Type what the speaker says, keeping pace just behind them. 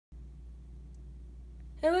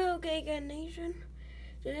Hello, Giga Nation.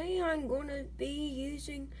 Today I'm going to be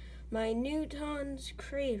using my Newton's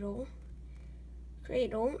Cradle,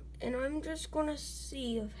 and I'm just going to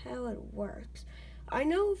see of how it works. I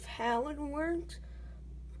know of how it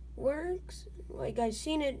works, like I've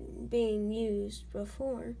seen it being used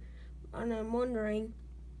before, and I'm wondering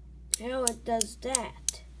how it does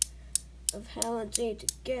that, of how it's able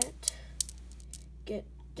to get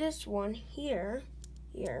this one here,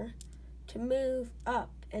 to move up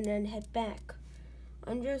and then head back.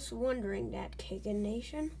 I'm just wondering that, Kagan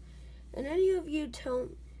Nation. And any of you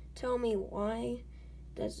tell me why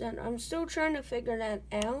does that? I'm still trying to figure that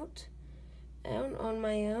out on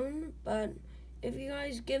my own, but if you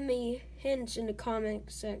guys give me hints in the comment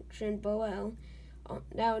section below,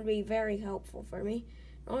 that would be very helpful for me.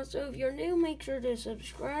 Also, if you're new, make sure to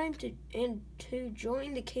subscribe to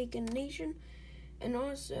join the Kagan Nation, and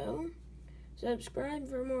also subscribe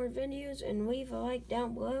for more videos and leave a like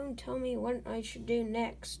down below and tell me what I should do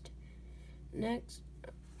next.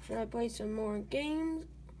 Should I play some more games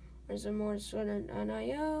or some more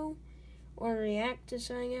Twitter.io or react to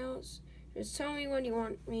something else? Just tell me what you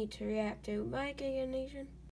want me to react to. Bye, Kagan Nation.